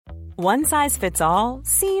One size fits all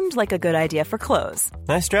seemed like a good idea for clothes.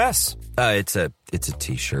 Nice dress. It's a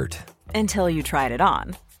t-shirt. Until you tried it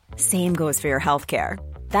on. Same goes for your healthcare.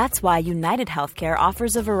 That's why United Healthcare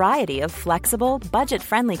offers a variety of flexible,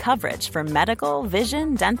 budget-friendly coverage for medical,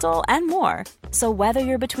 vision, dental, and more. So whether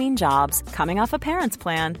you're between jobs, coming off a parent's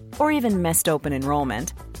plan, or even missed open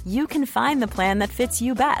enrollment, you can find the plan that fits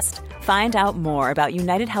you best. Find out more about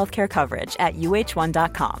United Healthcare coverage at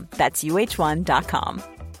uh1.com. That's uh1.com.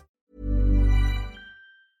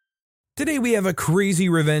 Today we have a crazy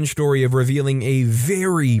revenge story of revealing a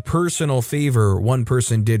very personal favor one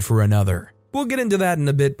person did for another. We'll get into that in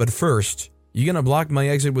a bit, but first, you're gonna block my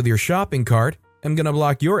exit with your shopping cart, I'm gonna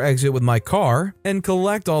block your exit with my car, and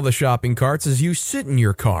collect all the shopping carts as you sit in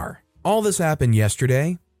your car. All this happened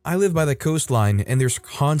yesterday. I live by the coastline and there's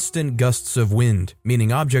constant gusts of wind,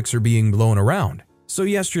 meaning objects are being blown around. So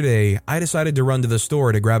yesterday, I decided to run to the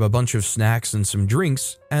store to grab a bunch of snacks and some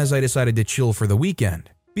drinks as I decided to chill for the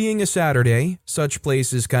weekend. Being a Saturday, such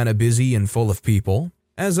place is kinda busy and full of people.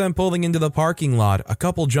 As I'm pulling into the parking lot, a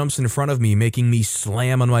couple jumps in front of me, making me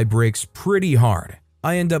slam on my brakes pretty hard.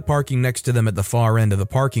 I end up parking next to them at the far end of the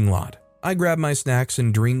parking lot. I grab my snacks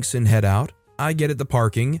and drinks and head out. I get at the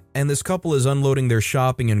parking, and this couple is unloading their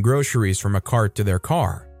shopping and groceries from a cart to their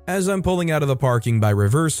car. As I'm pulling out of the parking by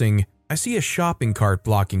reversing, I see a shopping cart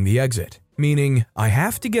blocking the exit, meaning I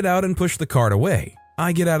have to get out and push the cart away.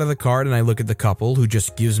 I get out of the cart and I look at the couple, who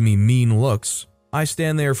just gives me mean looks. I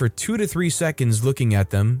stand there for 2 to 3 seconds looking at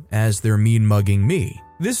them as they're mean mugging me.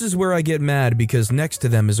 This is where I get mad because next to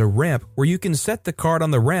them is a ramp where you can set the cart on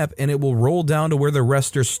the ramp and it will roll down to where the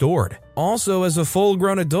rest are stored. Also, as a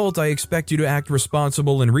full-grown adult, I expect you to act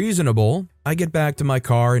responsible and reasonable. I get back to my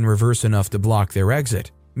car and reverse enough to block their exit,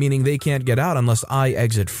 meaning they can't get out unless I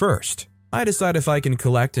exit first. I decide if I can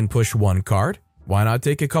collect and push one cart, why not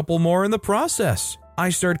take a couple more in the process? I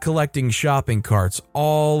start collecting shopping carts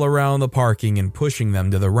all around the parking and pushing them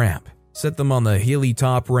to the ramp. Set them on the hilly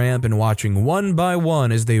top ramp and watching one by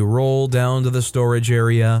one as they roll down to the storage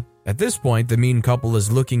area. At this point, the mean couple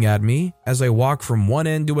is looking at me as I walk from one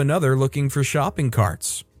end to another looking for shopping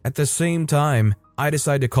carts. At the same time, I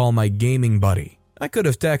decide to call my gaming buddy. I could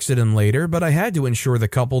have texted him later, but I had to ensure the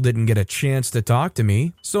couple didn't get a chance to talk to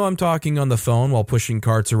me, so I'm talking on the phone while pushing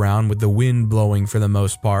carts around with the wind blowing for the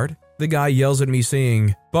most part. The guy yells at me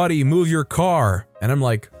saying, "Buddy, move your car." And I'm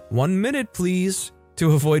like, "1 minute, please."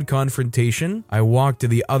 To avoid confrontation, I walk to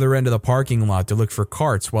the other end of the parking lot to look for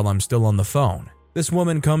carts while I'm still on the phone. This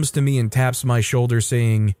woman comes to me and taps my shoulder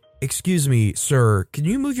saying, "Excuse me, sir, can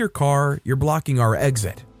you move your car? You're blocking our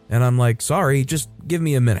exit." And I'm like, "Sorry, just give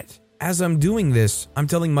me a minute." As I'm doing this, I'm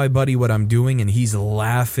telling my buddy what I'm doing and he's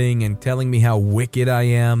laughing and telling me how wicked I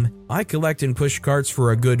am. I collect and push carts for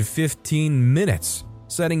a good 15 minutes.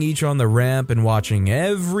 Setting each on the ramp and watching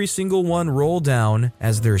every single one roll down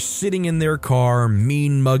as they're sitting in their car,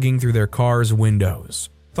 mean mugging through their car's windows.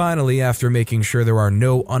 Finally, after making sure there are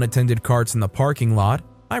no unattended carts in the parking lot,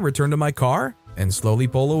 I return to my car and slowly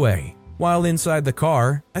pull away. While inside the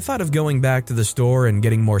car, I thought of going back to the store and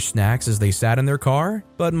getting more snacks as they sat in their car,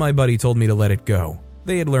 but my buddy told me to let it go.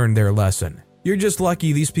 They had learned their lesson. You're just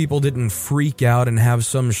lucky these people didn't freak out and have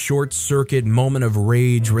some short-circuit moment of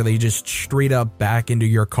rage where they just straight up back into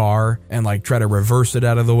your car and try to reverse it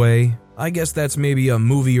out of the way. I guess that's maybe a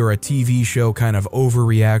movie or a TV show kind of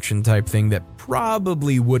overreaction type thing that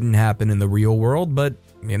probably wouldn't happen in the real world, but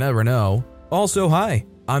you never know. Also, hi,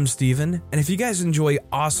 I'm Steven, and if you guys enjoy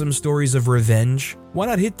awesome stories of revenge, why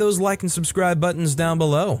not hit those like and subscribe buttons down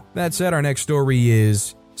below? That said, our next story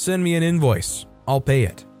is, send me an invoice, I'll pay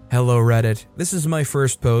it. Hello Reddit, this is my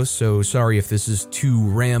first post, so sorry if this is too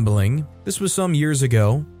rambling. This was some years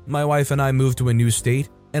ago. My wife and I moved to a new state,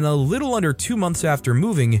 and a little under 2 months after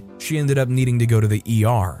moving, she ended up needing to go to the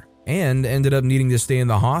ER, and ended up needing to stay in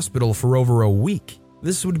the hospital for over a week.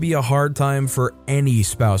 This would be a hard time for any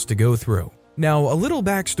spouse to go through. Now, a little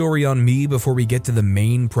backstory on me before we get to the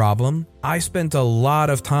main problem. I spent a lot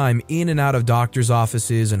of time in and out of doctors'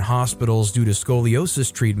 offices and hospitals due to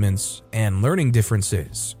scoliosis treatments and learning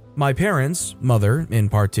differences. My parents, mother in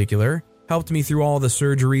particular, helped me through all the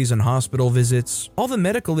surgeries and hospital visits. All the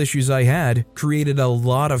medical issues I had created a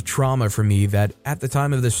lot of trauma for me that, at the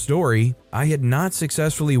time of this story, I had not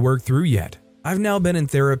successfully worked through yet. I've now been in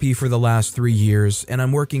therapy for the last 3 years, and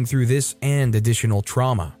I'm working through this and additional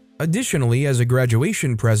trauma. Additionally, as a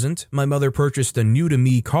graduation present, my mother purchased a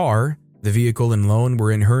new-to-me car. The vehicle and loan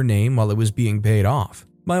were in her name while it was being paid off.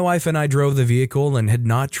 My wife and I drove the vehicle and had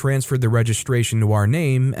not transferred the registration to our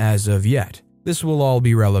name as of yet. This will all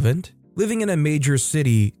be relevant. Living in a major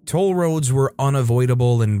city, toll roads were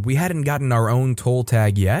unavoidable and we hadn't gotten our own toll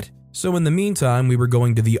tag yet. So in the meantime, we were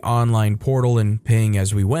going to the online portal and paying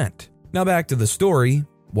as we went. Now back to the story.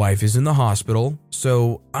 Wife is in the hospital,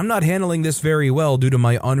 so I'm not handling this very well due to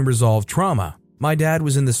my unresolved trauma. My dad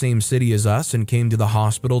was in the same city as us and came to the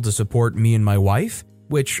hospital to support me and my wife,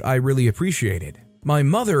 which I really appreciated. My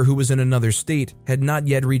mother, who was in another state, had not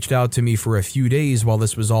yet reached out to me for a few days while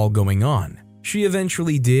this was all going on. She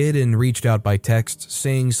eventually did and reached out by text,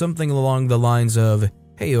 saying something along the lines of,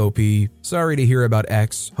 "Hey OP, sorry to hear about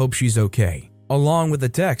X, hope she's okay." Along with the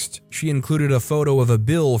text, she included a photo of a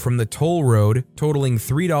bill from the toll road totaling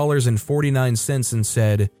 $3.49 and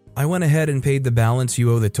said, "I went ahead and paid the balance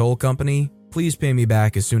you owe the toll company. Please pay me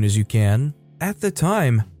back as soon as you can." At the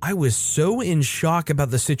time, I was so in shock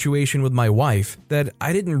about the situation with my wife that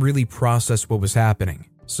I didn't really process what was happening.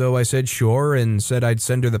 So I said sure and said I'd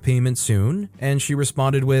send her the payment soon, and she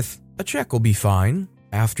responded with, "A check will be fine."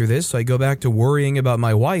 After this, I go back to worrying about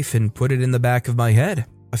my wife and put it in the back of my head.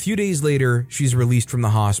 A few days later, she's released from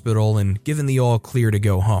the hospital and given the all clear to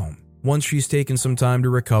go home. Once she's taken some time to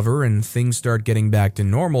recover and things start getting back to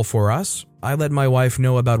normal for us, I let my wife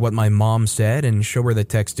know about what my mom said and show her the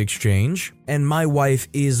text exchange, and my wife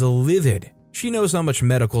is livid. She knows how much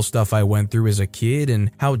medical stuff I went through as a kid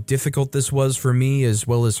and how difficult this was for me as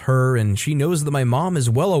well as her, and she knows that my mom is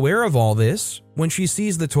well aware of all this. When she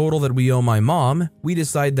sees the total that we owe my mom, we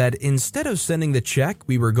decide that instead of sending the check,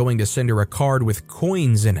 we were going to send her a card with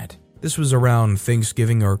coins in it. This was around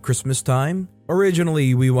Thanksgiving or Christmas time.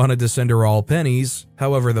 Originally, we wanted to send her all pennies,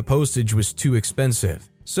 however the postage was too expensive,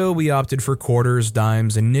 so we opted for quarters,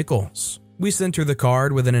 dimes, and nickels. We sent her the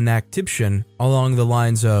card with an inactivation along the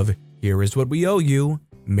lines of, "Here is what we owe you,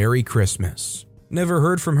 Merry Christmas." Never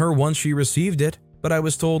heard from her once she received it, but I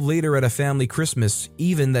was told later at a family Christmas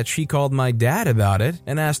even that she called my dad about it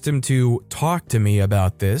and asked him to talk to me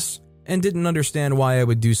about this and didn't understand why I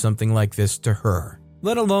would do something like this to her.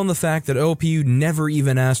 Let alone the fact that OPU never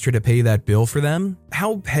even asked her to pay that bill for them.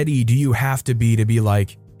 How petty do you have to be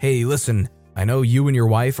like, "Hey, listen, I know you and your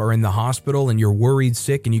wife are in the hospital and you're worried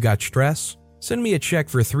sick and you got stress. Send me a check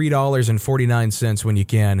for $3.49 when you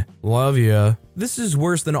can. Love ya." This is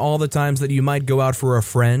worse than all the times that you might go out for a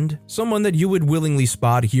friend, someone that you would willingly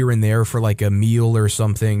spot here and there for like a meal or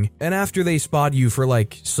something, and after they spot you for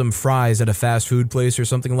like some fries at a fast food place or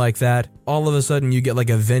something like that, all of a sudden you get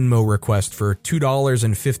like a Venmo request for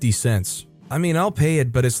 $2.50. I mean, I'll pay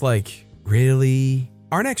it, but it's like, really?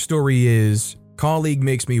 Our next story is, colleague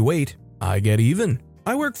makes me wait, I get even.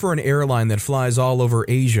 I work for an airline that flies all over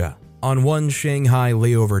Asia. On one Shanghai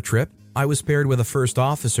layover trip, I was paired with a first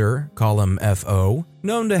officer, call him FO,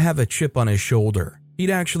 known to have a chip on his shoulder. He'd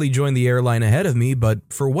actually joined the airline ahead of me, but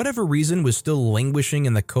for whatever reason was still languishing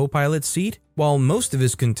in the co-pilot seat, while most of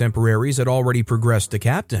his contemporaries had already progressed to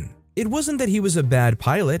captain. It wasn't that he was a bad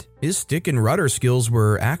pilot, his stick and rudder skills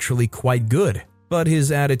were actually quite good, but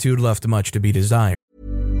his attitude left much to be desired.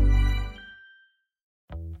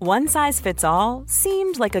 One size fits all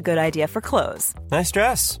seemed like a good idea for clothes. Nice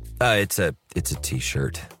dress. It's a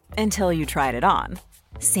t-shirt. Until you tried it on.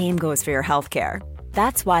 Same goes for your healthcare.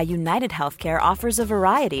 That's why United Healthcare offers a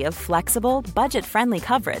variety of flexible, budget-friendly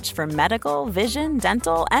coverage for medical, vision,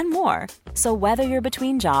 dental, and more. So whether you're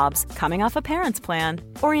between jobs, coming off a parent's plan,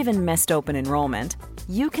 or even missed open enrollment,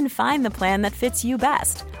 you can find the plan that fits you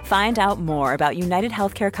best. Find out more about United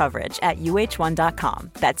Healthcare coverage at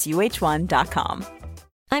uh1.com. That's uh1.com.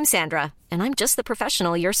 I'm Sandra, and I'm just the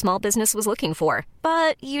professional your small business was looking for.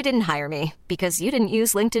 But you didn't hire me because you didn't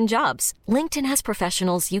use LinkedIn Jobs. LinkedIn has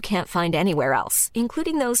professionals you can't find anywhere else,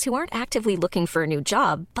 including those who aren't actively looking for a new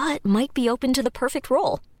job, but might be open to the perfect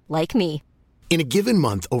role, like me. In a given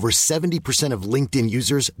month, over 70% of LinkedIn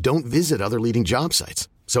users don't visit other leading job sites.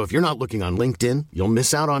 So if you're not looking on LinkedIn, you'll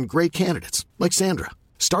miss out on great candidates like Sandra.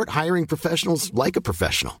 Start hiring professionals like a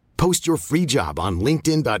professional. Post your free job on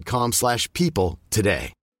linkedin.com/people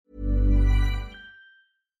today.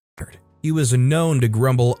 He was known to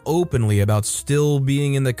grumble openly about still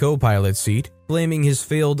being in the co-pilot seat, blaming his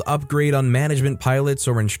failed upgrade on management pilots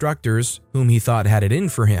or instructors whom he thought had it in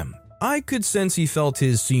for him. I could sense he felt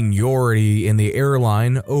his seniority in the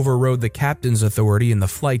airline overrode the captain's authority in the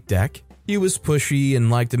flight deck. He was pushy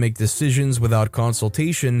and liked to make decisions without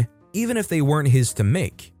consultation, even if they weren't his to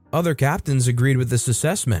make. Other captains agreed with this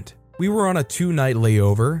assessment. We were on a 2-night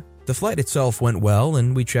layover. The flight itself went well,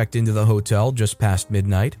 and we checked into the hotel just past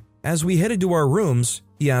midnight. As we headed to our rooms,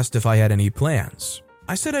 he asked if I had any plans.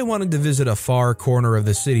 I said I wanted to visit a far corner of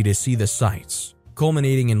the city to see the sights,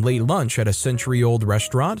 culminating in late lunch at a century-old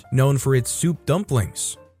restaurant known for its soup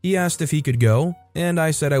dumplings. He asked if he could go, and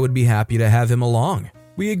I said I would be happy to have him along.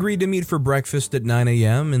 We agreed to meet for breakfast at 9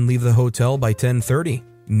 a.m. and leave the hotel by 10:30.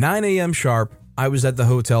 9 a.m. sharp, I was at the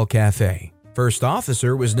hotel cafe. First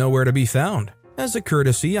officer was nowhere to be found. As a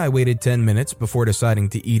courtesy, I waited 10 minutes before deciding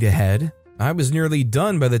to eat ahead. I was nearly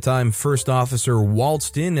done by the time first officer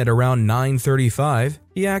waltzed in at around 9:35.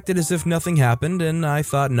 He acted as if nothing happened and I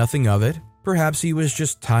thought nothing of it. Perhaps he was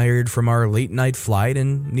just tired from our late night flight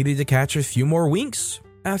and needed to catch a few more winks.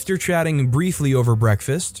 After chatting briefly over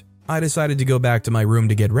breakfast, I decided to go back to my room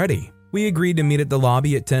to get ready. We agreed to meet at the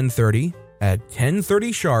lobby at 10:30. At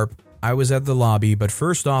 10:30 sharp, I was at the lobby, but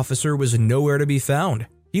first officer was nowhere to be found.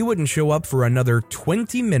 He wouldn't show up for another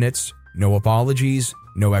 20 minutes, no apologies,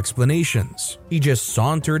 no explanations. He just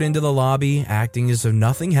sauntered into the lobby, acting as if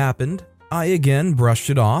nothing happened. I again brushed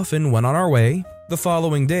it off and went on our way. The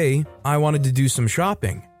following day, I wanted to do some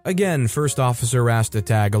shopping. Again, first officer asked to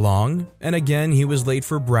tag along, and again he was late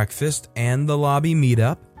for breakfast and the lobby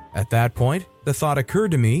meetup. At that point, the thought occurred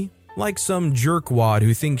to me, like some jerkwad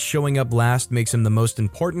who thinks showing up last makes him the most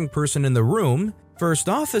important person in the room, first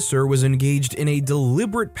officer was engaged in a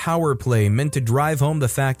deliberate power play meant to drive home the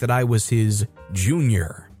fact that I was his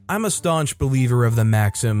junior. I'm a staunch believer of the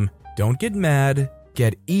maxim, don't get mad,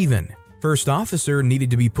 get even. First officer needed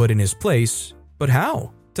to be put in his place, but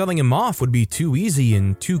how? Telling him off would be too easy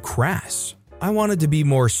and too crass. I wanted to be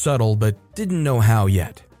more subtle but didn't know how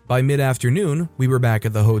yet. By mid-afternoon, we were back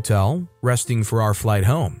at the hotel, resting for our flight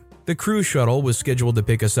home. The crew shuttle was scheduled to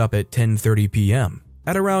pick us up at 10:30 p.m.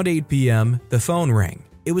 At around 8 p.m., the phone rang.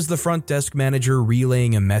 It was the front desk manager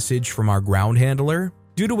relaying a message from our ground handler.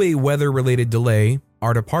 Due to a weather-related delay,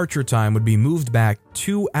 our departure time would be moved back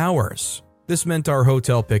 2 hours. This meant our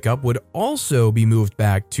hotel pickup would also be moved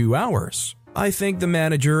back 2 hours. I thanked the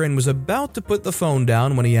manager and was about to put the phone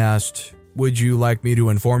down when he asked, "Would you like me to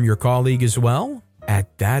inform your colleague as well?"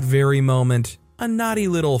 At that very moment, a naughty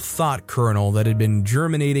little thought kernel that had been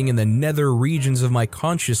germinating in the nether regions of my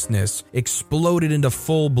consciousness exploded into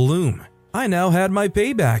full bloom. I now had my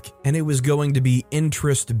payback, and it was going to be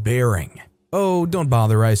interest-bearing. "Oh, don't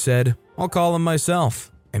bother," I said. "I'll call him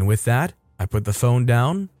myself." And with that, I put the phone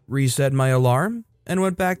down, reset my alarm, and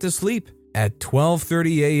went back to sleep. At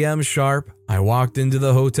 12:30 a.m. sharp, I walked into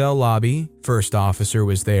the hotel lobby. First officer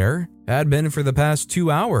was there, had been for the past 2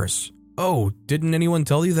 hours. "Oh, didn't anyone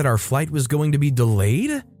tell you that our flight was going to be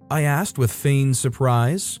delayed?" I asked with feigned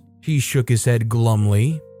surprise. He shook his head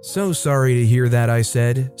glumly. "So sorry to hear that," I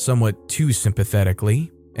said, somewhat too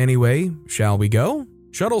sympathetically. "Anyway, shall we go?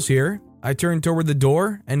 Shuttle's here." I turned toward the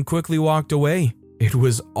door and quickly walked away. It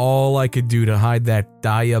was all I could do to hide that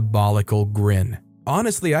diabolical grin.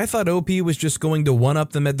 Honestly, I thought OP was just going to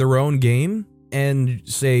one-up them at their own game and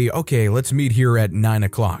say, "Okay, let's meet here at 9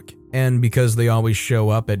 o'clock. And because they always show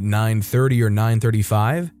up at 9:30 or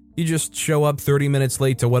 9:35, you just show up 30 minutes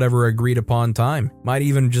late to whatever agreed upon time. Might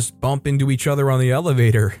even just bump into each other on the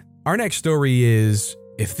elevator. Our next story is,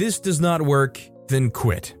 if this does not work, then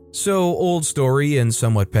quit. So, old story and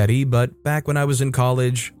somewhat petty, but back when I was in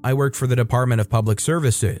college, I worked for the Department of Public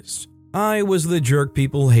Services. I was the jerk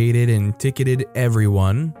people hated and ticketed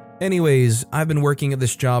everyone. Anyways, I've been working at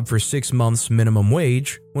this job for 6 months minimum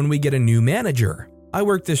wage when we get a new manager. I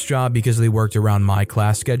worked this job because they worked around my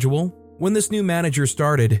class schedule. When this new manager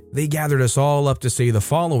started, they gathered us all up to say the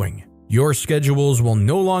following: "Your schedules will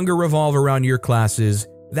no longer revolve around your classes.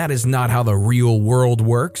 That is not how the real world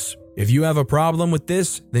works. If you have a problem with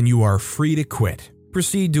this, then you are free to quit."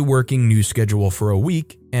 Proceed to working new schedule for a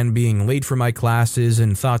week and being late for my classes,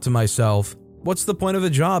 and thought to myself, what's the point of a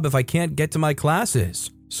job if I can't get to my classes?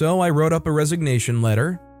 So I wrote up a resignation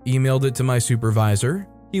letter, emailed it to my supervisor.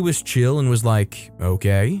 He was chill and was like,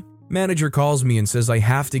 "Okay." Manager calls me and says I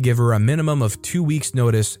have to give her a minimum of 2 weeks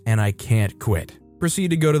notice and I can't quit.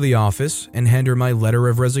 Proceed to go to the office and hand her my letter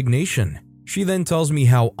of resignation. She then tells me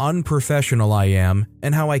how unprofessional I am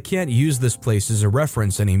and how I can't use this place as a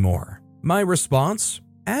reference anymore. My response?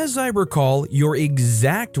 As I recall your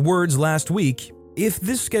exact words last week, if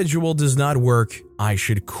this schedule does not work, I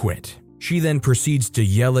should quit. She then proceeds to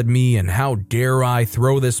yell at me and how dare I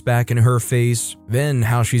throw this back in her face, then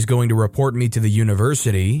how she's going to report me to the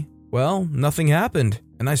university. Well, nothing happened,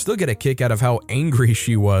 and I still get a kick out of how angry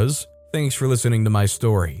she was. Thanks for listening to my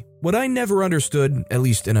story. What I never understood, at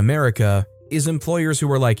least in America, is employers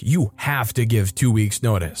who are like, "You have to give 2 weeks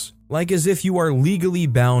notice." Like as if you are legally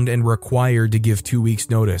bound and required to give 2 weeks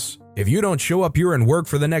notice. If you don't show up here and work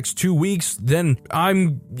for the next 2 weeks, then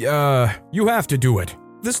you have to do it.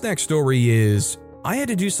 This next story is, I had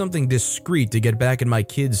to do something discreet to get back at my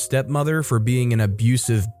kid's stepmother for being an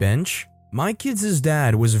abusive bench. My kid's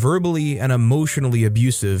dad was verbally and emotionally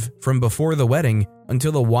abusive from before the wedding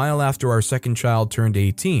until a while after our second child turned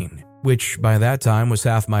 18, which by that time was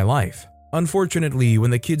half my life. Unfortunately,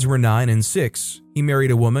 when the kids were 9 and 6, he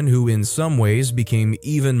married a woman who in some ways became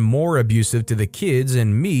even more abusive to the kids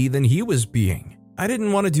and me than he was being. I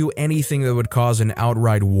didn't want to do anything that would cause an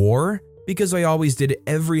outright war, because I always did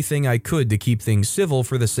everything I could to keep things civil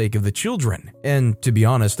for the sake of the children. And to be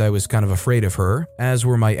honest, I was kind of afraid of her, as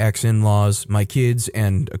were my ex-in-laws, my kids,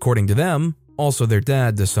 and according to them, also their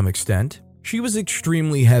dad to some extent. She was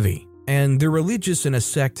extremely heavy, and they're religious in a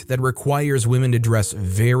sect that requires women to dress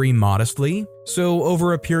very modestly. So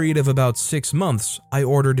over a period of about 6 months, I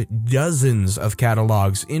ordered dozens of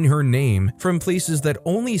catalogs in her name from places that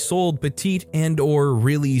only sold petite and/or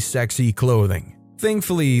really sexy clothing.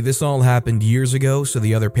 Thankfully, this all happened years ago, so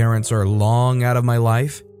the other parents are long out of my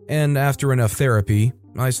life, and after enough therapy,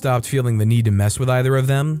 I stopped feeling the need to mess with either of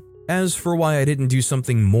them. As for why I didn't do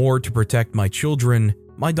something more to protect my children,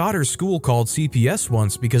 my daughter's school called CPS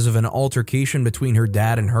once because of an altercation between her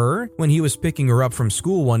dad and her when he was picking her up from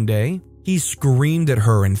school one day. He screamed at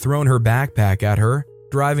her and thrown her backpack at her,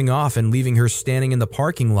 driving off and leaving her standing in the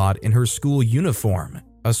parking lot in her school uniform,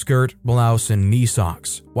 a skirt, blouse, and knee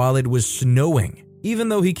socks, while it was snowing. Even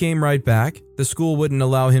though he came right back, the school wouldn't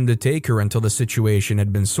allow him to take her until the situation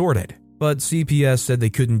had been sorted. But CPS said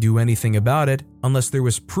they couldn't do anything about it unless there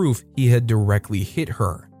was proof he had directly hit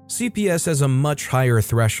her. CPS has a much higher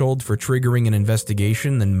threshold for triggering an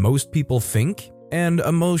investigation than most people think, and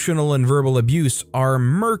emotional and verbal abuse are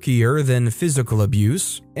murkier than physical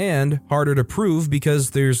abuse and harder to prove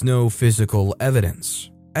because there's no physical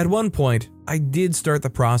evidence. At one point, I did start the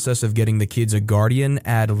process of getting the kids a guardian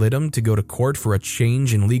ad litem to go to court for a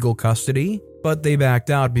change in legal custody, but they backed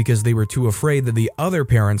out because they were too afraid that the other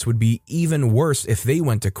parents would be even worse if they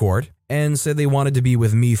went to court, and said they wanted to be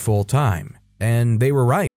with me full time. And they were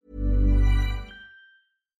right.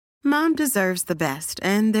 Mom deserves the best,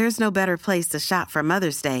 and there's no better place to shop for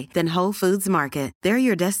Mother's Day than Whole Foods Market. They're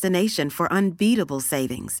your destination for unbeatable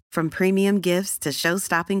savings, from premium gifts to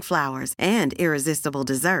show-stopping flowers and irresistible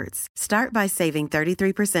desserts. Start by saving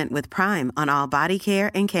 33% with Prime on all body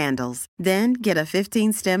care and candles. Then get a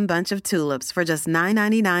 15-stem bunch of tulips for just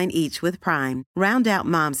 $9.99 each with Prime. Round out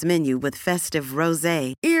Mom's menu with festive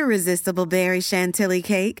rosé, irresistible berry chantilly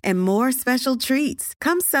cake, and more special treats.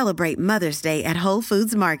 Come celebrate Mother's Day at Whole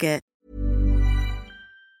Foods Market.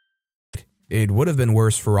 It would have been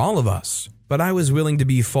worse for all of us, but I was willing to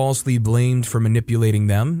be falsely blamed for manipulating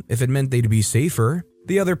them if it meant they'd be safer.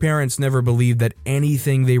 The other parents never believed that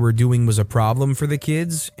anything they were doing was a problem for the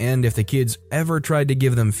kids, and if the kids ever tried to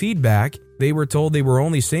give them feedback, they were told they were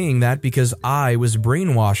only saying that because I was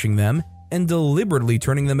brainwashing them and deliberately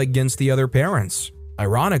turning them against the other parents.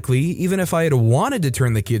 Ironically, even if I had wanted to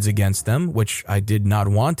turn the kids against them, which I did not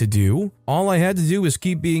want to do, all I had to do was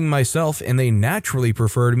keep being myself, and they naturally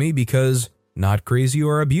preferred me because not crazy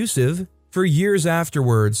or abusive. For years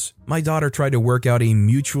afterwards, my daughter tried to work out a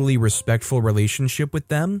mutually respectful relationship with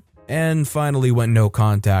them, and finally went no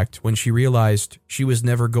contact when she realized she was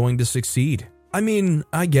never going to succeed. I mean,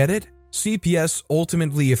 I get it. CPS,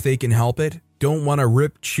 ultimately, if they can help it, don't want to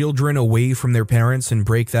rip children away from their parents and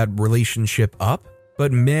break that relationship up.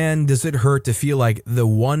 But man, does it hurt to feel like the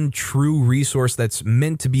one true resource that's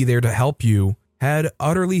meant to be there to help you had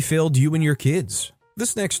utterly failed you and your kids.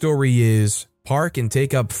 This next story is park and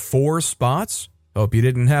take up 4 spots? Hope you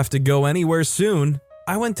didn't have to go anywhere soon.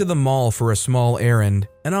 I went to the mall for a small errand,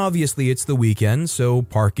 and obviously it's the weekend, so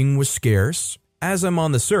parking was scarce. As I'm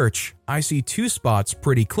on the search, I see 2 spots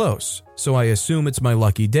pretty close, so I assume it's my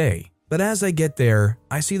lucky day. But as I get there,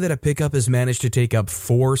 I see that a pickup has managed to take up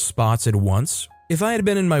 4 spots at once. If I had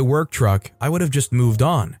been in my work truck, I would have just moved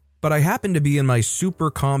on. But I happen to be in my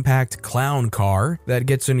super compact clown car that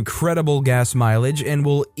gets incredible gas mileage and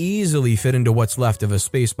will easily fit into what's left of a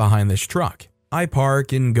space behind this truck. I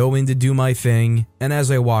park and go in to do my thing, and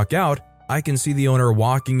as I walk out, I can see the owner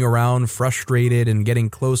walking around frustrated and getting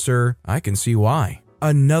closer. I can see why.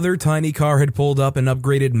 Another tiny car had pulled up and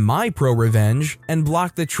upgraded my ProRevenge and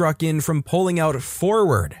blocked the truck in from pulling out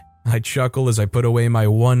forward. I chuckle as I put away my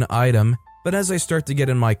one item, but as I start to get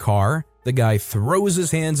in my car, the guy throws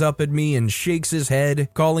his hands up at me and shakes his head,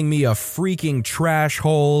 calling me a freaking trash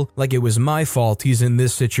hole, like it was my fault he's in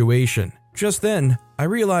this situation. Just then, I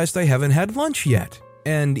realized I haven't had lunch yet.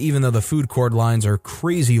 And even though the food court lines are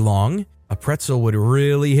crazy long, a pretzel would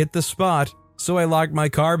really hit the spot. So I locked my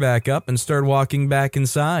car back up and started walking back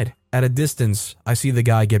inside. At a distance, I see the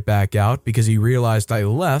guy get back out because he realized I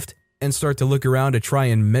left and start to look around to try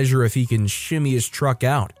and measure if he can shimmy his truck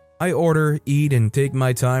out. I order, eat, and take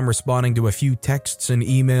my time responding to a few texts and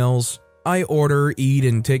emails.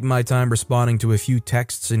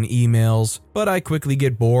 But I quickly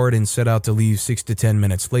get bored and set out to leave 6 to 10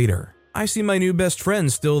 minutes later. I see my new best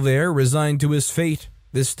friend still there, resigned to his fate.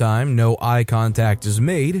 This time, no eye contact is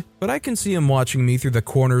made, but I can see him watching me through the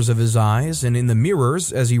corners of his eyes and in the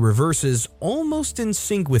mirrors as he reverses almost in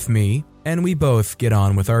sync with me, and we both get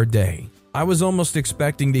on with our day. I was almost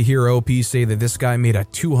expecting to hear OP say that this guy made a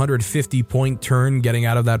 250-point turn getting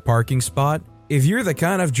out of that parking spot. If you're the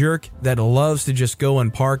kind of jerk that loves to just go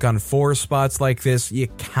and park on 4 spots like this, you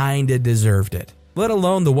kinda deserved it. Let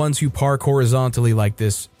alone the ones who park horizontally like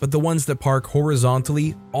this, but the ones that park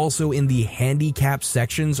horizontally also in the handicap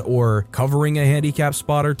sections or covering a handicap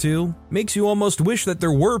spot or two, makes you almost wish that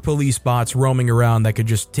there were police bots roaming around that could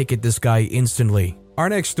just ticket this guy instantly. Our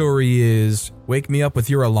next story is, wake me up with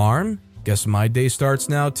your alarm? Guess my day starts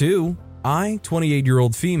now too. I,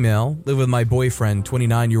 28-year-old female, live with my boyfriend,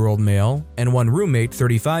 29-year-old male, and one roommate,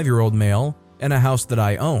 35-year-old male, in a house that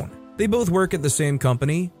I own. They both work at the same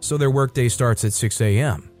company, so their workday starts at 6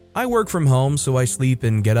 a.m. I work from home, so I sleep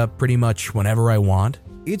and get up pretty much whenever I want.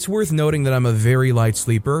 It's worth noting that I'm a very light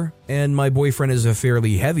sleeper, and my boyfriend is a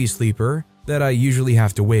fairly heavy sleeper that I usually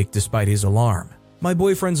have to wake despite his alarm. My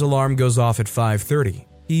boyfriend's alarm goes off at 5:30.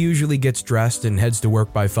 He usually gets dressed and heads to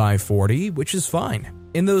work by 5:40, which is fine.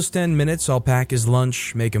 In those 10 minutes, I'll pack his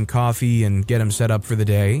lunch, make him coffee, and get him set up for the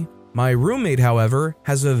day. My roommate, however,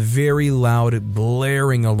 has a very loud,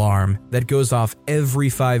 blaring alarm that goes off every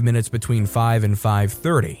 5 minutes between 5 and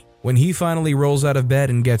 5:30. When he finally rolls out of bed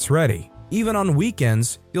and gets ready, even on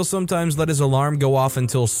weekends, he'll sometimes let his alarm go off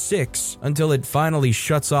until 6 until it finally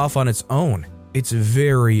shuts off on its own. It's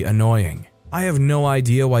very annoying. I have no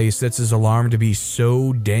idea why he sets his alarm to be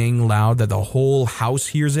so dang loud that the whole house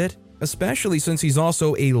hears it, especially since he's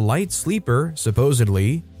also a light sleeper,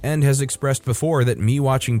 supposedly, and has expressed before that me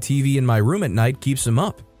watching TV in my room at night keeps him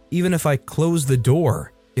up. Even if I close the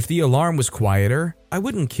door, if the alarm was quieter, I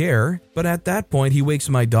wouldn't care, but at that point he wakes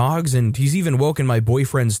my dogs and he's even woken my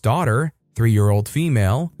boyfriend's daughter, 3-year-old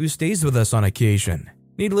female, who stays with us on occasion.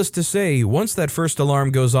 Needless to say, once that first alarm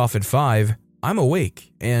goes off at 5, I'm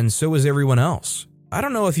awake, and so is everyone else. I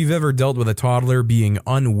don't know if you've ever dealt with a toddler being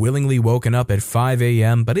unwillingly woken up at 5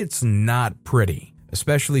 a.m., but it's not pretty,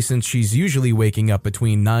 especially since she's usually waking up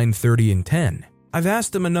between 9:30 and 10. I've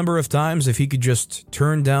asked him a number of times if he could just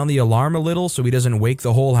turn down the alarm a little so he doesn't wake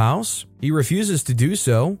the whole house. He refuses to do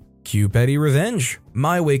so. Cue petty revenge.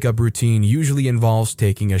 My wake-up routine usually involves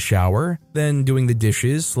taking a shower, then doing the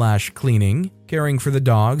dishes/cleaning, caring for the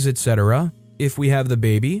dogs, etc. If we have the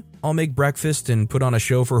baby, I'll make breakfast and put on a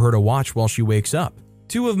show for her to watch while she wakes up.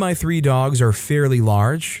 2 of my 3 dogs are fairly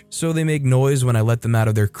large, so they make noise when I let them out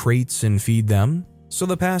of their crates and feed them. So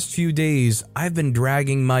the past few days, I've been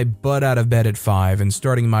dragging my butt out of bed at 5 and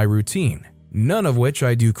starting my routine, none of which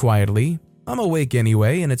I do quietly. I'm awake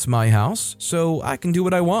anyway and it's my house, so I can do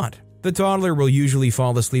what I want. The toddler will usually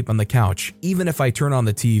fall asleep on the couch, even if I turn on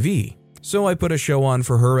the TV. So I put a show on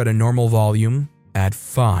for her at a normal volume at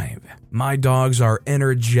 5. My dogs are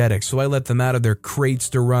energetic, so I let them out of their crates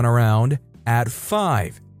to run around at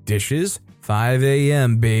 5. Dishes, 5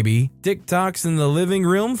 a.m., baby. TikToks in the living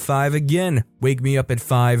room, 5 again. Wake me up at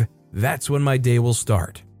 5. That's when my day will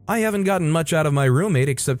start. I haven't gotten much out of my roommate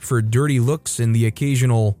except for dirty looks and the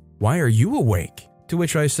occasional, "Why are you awake?" To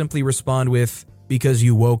which I simply respond with, "Because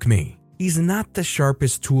you woke me." He's not the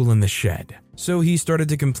sharpest tool in the shed, so he started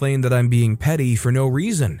to complain that I'm being petty for no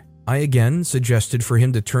reason. I again suggested for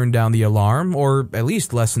him to turn down the alarm or at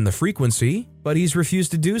least lessen the frequency, but he's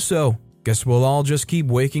refused to do so. Guess we'll all just keep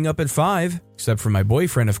waking up at 5, except for my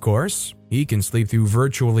boyfriend, of course. He can sleep through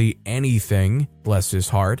virtually anything, bless his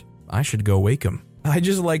heart. I should go wake him. I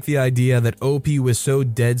just like the idea that OP was so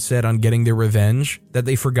dead set on getting their revenge that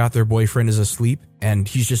they forgot their boyfriend is asleep and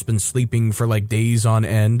he's just been sleeping for like days on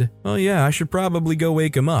end. Oh yeah, I should probably go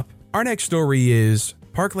wake him up. Our next story is,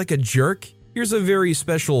 park like a jerk? Here's a very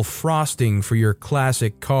special frosting for your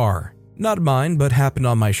classic car. Not mine, but happened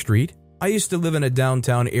on my street. I used to live in a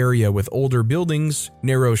downtown area with older buildings,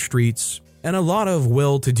 narrow streets, and a lot of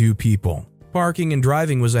well-to-do people. Parking and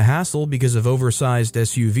driving was a hassle because of oversized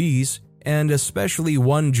SUVs, and especially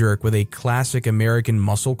one jerk with a classic American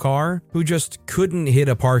muscle car who just couldn't hit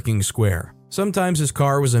a parking square. Sometimes his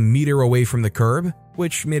car was a meter away from the curb,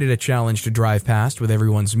 which made it a challenge to drive past with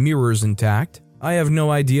everyone's mirrors intact. I have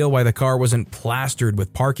no idea why the car wasn't plastered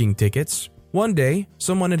with parking tickets. One day,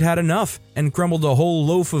 someone had had enough and crumbled a whole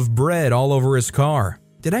loaf of bread all over his car.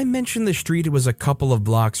 Did I mention the street was a couple of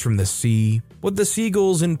blocks from the sea? What the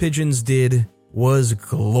seagulls and pigeons did was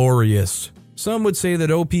glorious. Some would say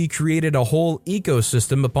that OP created a whole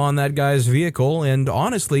ecosystem upon that guy's vehicle, and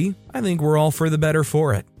honestly, I think we're all for the better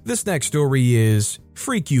for it. This next story is,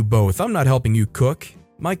 freak you both, I'm not helping you cook.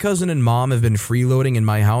 My cousin and mom have been freeloading in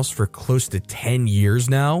my house for close to 10 years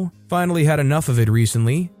now. Finally had enough of it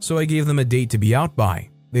recently, so I gave them a date to be out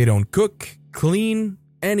by. They don't cook, clean,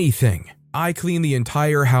 anything. I clean the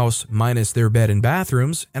entire house minus their bed and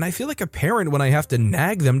bathrooms, and I feel like a parent when I have to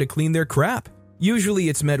nag them to clean their crap. Usually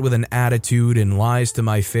it's met with an attitude and lies to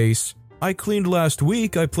my face. I cleaned last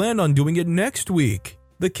week, I planned on doing it next week.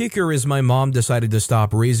 The kicker is my mom decided to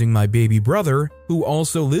stop raising my baby brother, who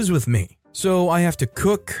also lives with me. So I have to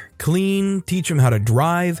cook, clean, teach him how to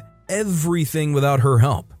drive, everything without her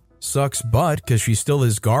help. Sucks butt because she's still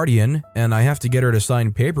his guardian, and I have to get her to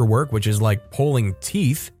sign paperwork, which is like pulling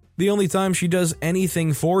teeth. The only time she does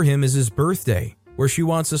anything for him is his birthday, where she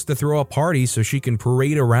wants us to throw a party so she can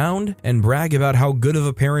parade around and brag about how good of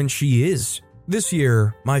a parent she is. This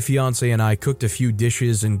year, my fiance and I cooked a few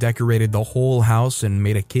dishes and decorated the whole house and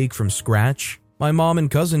made a cake from scratch. My mom and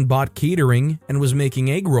cousin bought catering and was making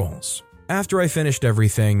egg rolls. After I finished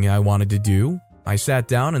everything I wanted to do, I sat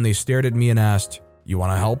down and they stared at me and asked, "You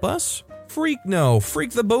want to help us?" "Freak no,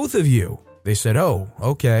 freak the both of you." They said, "Oh,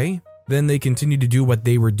 okay." Then they continued to do what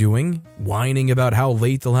they were doing, whining about how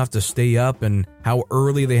late they'll have to stay up and how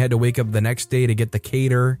early they had to wake up the next day to get the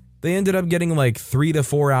cater. They ended up getting like 3 to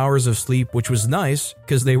 4 hours of sleep, which was nice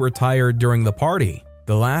because they were tired during the party.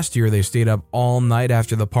 The last year they stayed up all night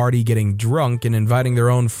after the party getting drunk and inviting their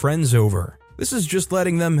own friends over. This is just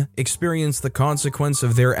letting them experience the consequence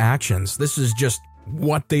of their actions. This is just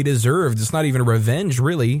what they deserved. It's not even revenge,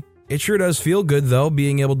 really. It sure does feel good, though,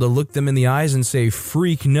 being able to look them in the eyes and say,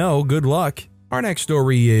 "Freak no, good luck." Our next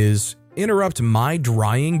story is, interrupt my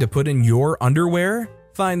drying to put in your underwear?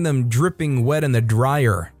 Find them dripping wet in the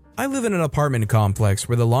dryer. I live in an apartment complex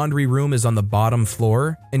where the laundry room is on the bottom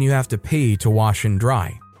floor and you have to pay to wash and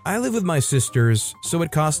dry. I live with my sisters, so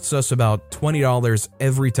it costs us about $20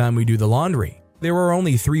 every time we do the laundry. There are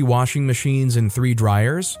only 3 washing machines and 3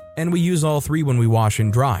 dryers, and we use all 3 when we wash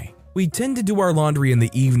and dry. We tend to do our laundry in the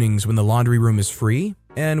evenings when the laundry room is free,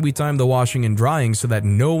 and we time the washing and drying so that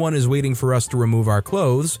no one is waiting for us to remove our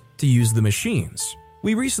clothes to use the machines.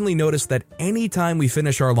 We recently noticed that any time we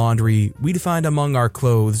finish our laundry, we'd find among our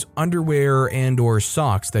clothes underwear and/or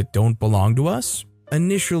socks that don't belong to us.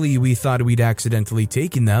 Initially, we thought we'd accidentally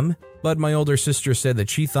taken them, but my older sister said that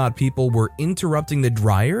she thought people were interrupting the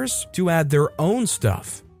dryers to add their own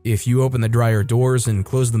stuff. If you open the dryer doors and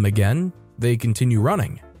close them again, they continue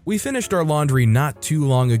running. We finished our laundry not too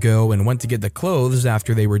long ago and went to get the clothes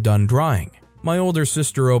after they were done drying. My older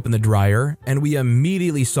sister opened the dryer, and we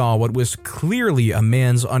immediately saw what was clearly a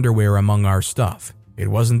man's underwear among our stuff. It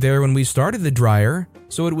wasn't there when we started the dryer,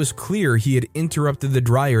 so it was clear he had interrupted the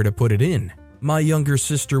dryer to put it in. My younger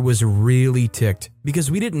sister was really ticked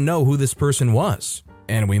because we didn't know who this person was,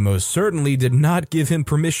 and we most certainly did not give him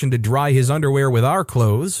permission to dry his underwear with our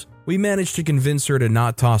clothes. We managed to convince her to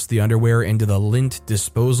not toss the underwear into the lint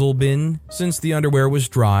disposal bin. Since the underwear was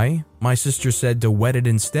dry, my sister said to wet it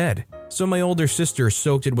instead. So my older sister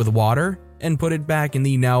soaked it with water and put it back in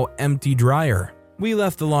the now empty dryer. We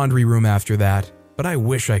left the laundry room after that, but I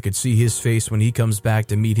wish I could see his face when he comes back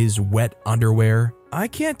to meet his wet underwear. I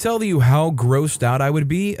can't tell you how grossed out I would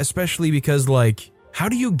be, especially because, how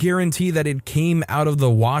do you guarantee that it came out of the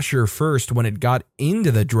washer first when it got into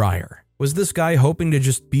the dryer? Was this guy hoping to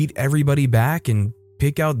just beat everybody back and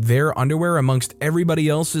pick out their underwear amongst everybody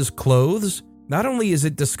else's clothes? Not only is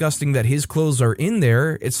it disgusting that his clothes are in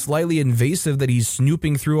there, it's slightly invasive that he's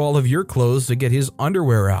snooping through all of your clothes to get his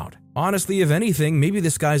underwear out. Honestly, if anything, maybe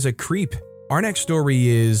this guy's a creep. Our next story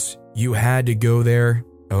is, you had to go there.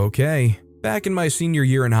 Okay. Back in my senior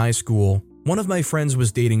year in high school, one of my friends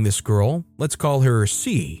was dating this girl. Let's call her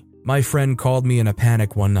C. My friend called me in a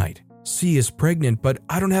panic one night. "C is pregnant, but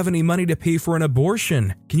I don't have any money to pay for an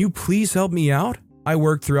abortion. Can you please help me out?" I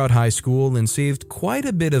worked throughout high school and saved quite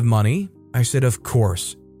a bit of money. I said, "Of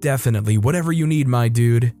course, definitely, whatever you need, my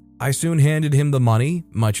dude." I soon handed him the money,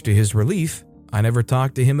 much to his relief. I never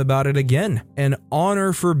talked to him about it again. An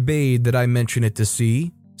honor forbade that I mention it to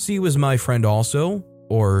C. C was my friend also,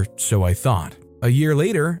 or so I thought. A year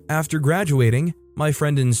later, after graduating, my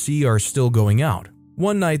friend and C are still going out.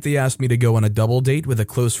 One night they asked me to go on a double date with a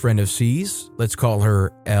close friend of C's, let's call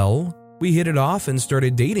her L. We hit it off and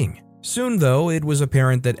started dating. Soon though, it was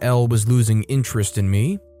apparent that L was losing interest in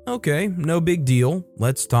me. Okay, no big deal.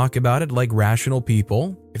 Let's talk about it like rational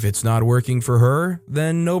people. If it's not working for her,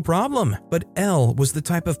 then no problem. But L was the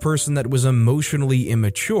type of person that was emotionally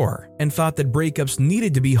immature and thought that breakups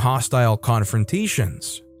needed to be hostile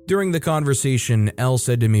confrontations. During the conversation, L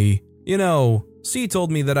said to me, "You know, C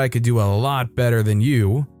told me that I could do a lot better than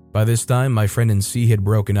you." By this time, my friend and C had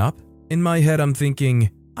broken up. In my head, I'm thinking,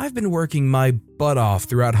 I've been working my butt off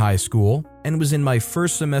throughout high school and was in my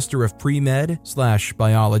first semester of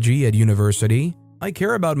pre-med/biology at university. I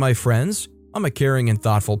care about my friends. I'm a caring and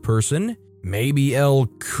thoughtful person. Maybe Elle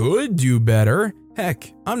could do better.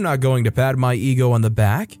 Heck, I'm not going to pat my ego on the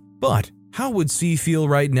back. But how would C feel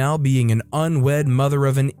right now being an unwed mother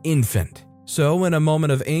of an infant? So in a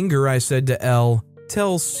moment of anger, I said to Elle,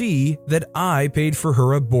 tell C that I paid for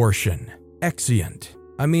her abortion. Exeunt.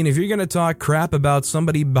 I mean, if you're going to talk crap about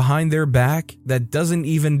somebody behind their back that doesn't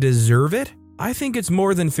even deserve it, I think it's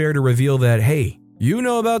more than fair to reveal that, hey, you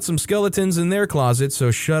know about some skeletons in their closet,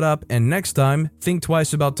 so shut up and next time, think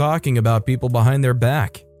twice about talking about people behind their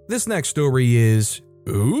back. This next story is,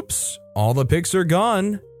 oops, all the pics are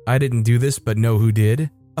gone. I didn't do this, but know who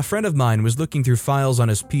did. A friend of mine was looking through files on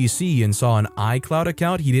his PC and saw an iCloud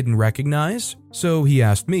account he didn't recognize. So he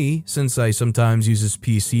asked me, since I sometimes use his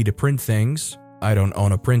PC to print things. I don't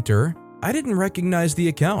own a printer. I didn't recognize the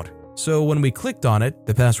account. So when we clicked on it,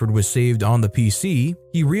 the password was saved on the PC.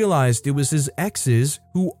 He realized it was his ex's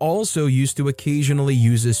who also used to occasionally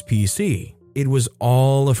use his PC. It was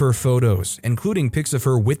all of her photos, including pics of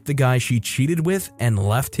her with the guy she cheated with and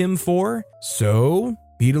left him for. So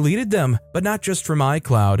he deleted them, but not just from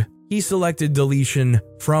iCloud. He selected deletion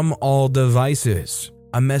from all devices.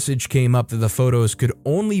 A message came up that the photos could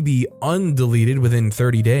only be undeleted within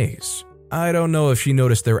 30 days. I don't know if she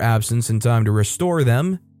noticed their absence in time to restore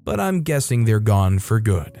them, but I'm guessing they're gone for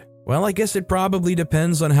good. Well, I guess it probably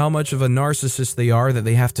depends on how much of a narcissist they are that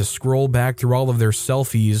they have to scroll back through all of their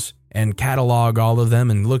selfies and catalog all of them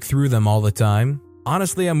and look through them all the time.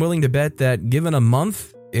 Honestly, I'm willing to bet that given a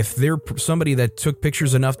month, if they're somebody that took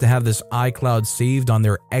pictures enough to have this iCloud saved on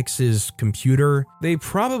their ex's computer, they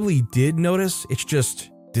probably did notice. It's just,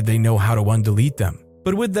 did they know how to undelete them?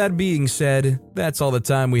 But with that being said, that's all the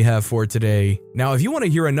time we have for today. Now, if you want to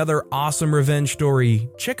hear another awesome revenge story,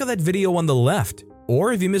 check out that video on the left.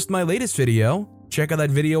 Or if you missed my latest video, check out that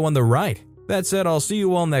video on the right. That said, I'll see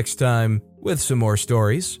you all next time with some more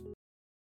stories.